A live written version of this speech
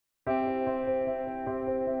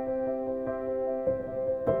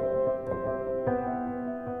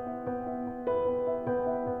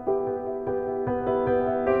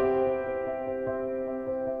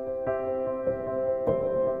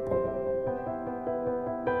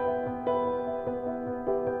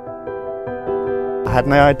I had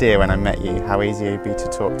no idea when I met you how easy you'd be to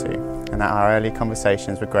talk to, and that our early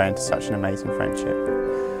conversations would grow into such an amazing friendship.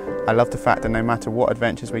 I love the fact that no matter what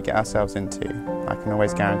adventures we get ourselves into, I can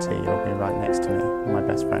always guarantee you'll be right next to me, my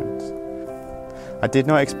best friends. I did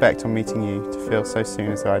not expect on meeting you to feel so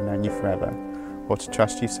soon as though I'd known you forever, or to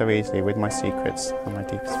trust you so easily with my secrets and my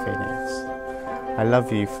deepest feelings. I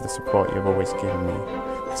love you for the support you've always given me.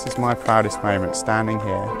 This is my proudest moment, standing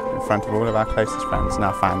here in front of all of our closest friends and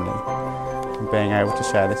our family, and being able to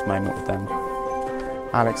share this moment with them.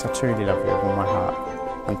 Alex, I truly love you with all my heart,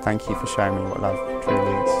 and thank you for showing me what love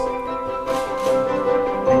truly is.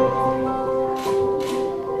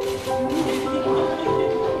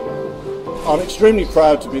 I'm extremely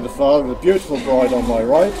proud to be the father of a beautiful bride on my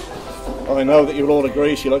right. I know that you'll all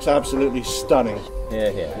agree she looks absolutely stunning.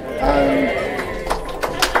 And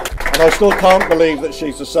I still can't believe that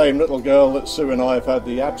she's the same little girl that Sue and I have had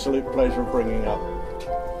the absolute pleasure of bringing up.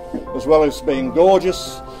 As well as being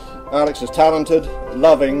gorgeous, Alex is talented,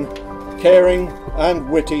 loving, caring and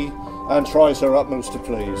witty, and tries her utmost to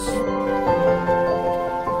please.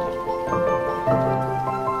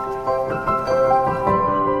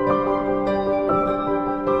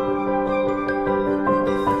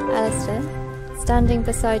 Alastair, standing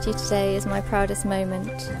beside you today is my proudest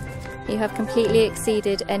moment. You have completely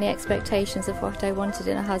exceeded any expectations of what I wanted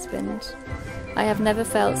in a husband. I have never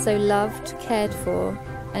felt so loved, cared for,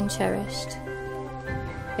 and cherished.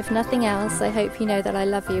 If nothing else, I hope you know that I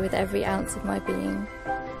love you with every ounce of my being.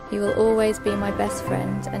 You will always be my best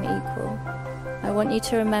friend and equal. I want you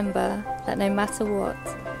to remember that no matter what,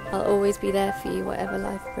 I'll always be there for you whatever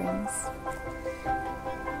life brings.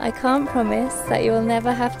 I can't promise that you will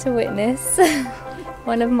never have to witness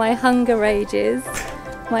one of my hunger rages,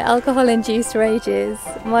 my alcohol-induced rages,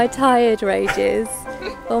 my tired rages,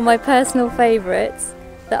 or my personal favourites,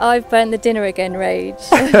 the I've burnt the dinner again rage,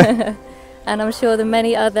 and I'm sure the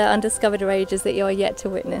many other undiscovered rages that you are yet to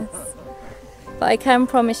witness. But I can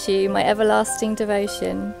promise you my everlasting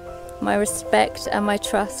devotion, my respect and my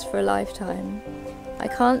trust for a lifetime. I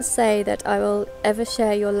can't say that I will ever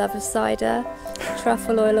share your love of cider,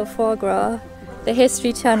 truffle oil or foie gras, the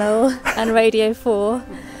History Channel and Radio 4,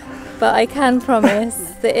 but I can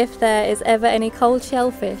promise that if there is ever any cold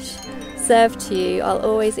shellfish served to you, I'll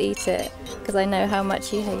always eat it, because I know how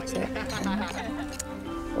much you hate it.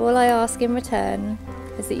 All I ask in return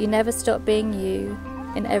is that you never stop being you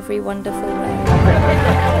in every wonderful way.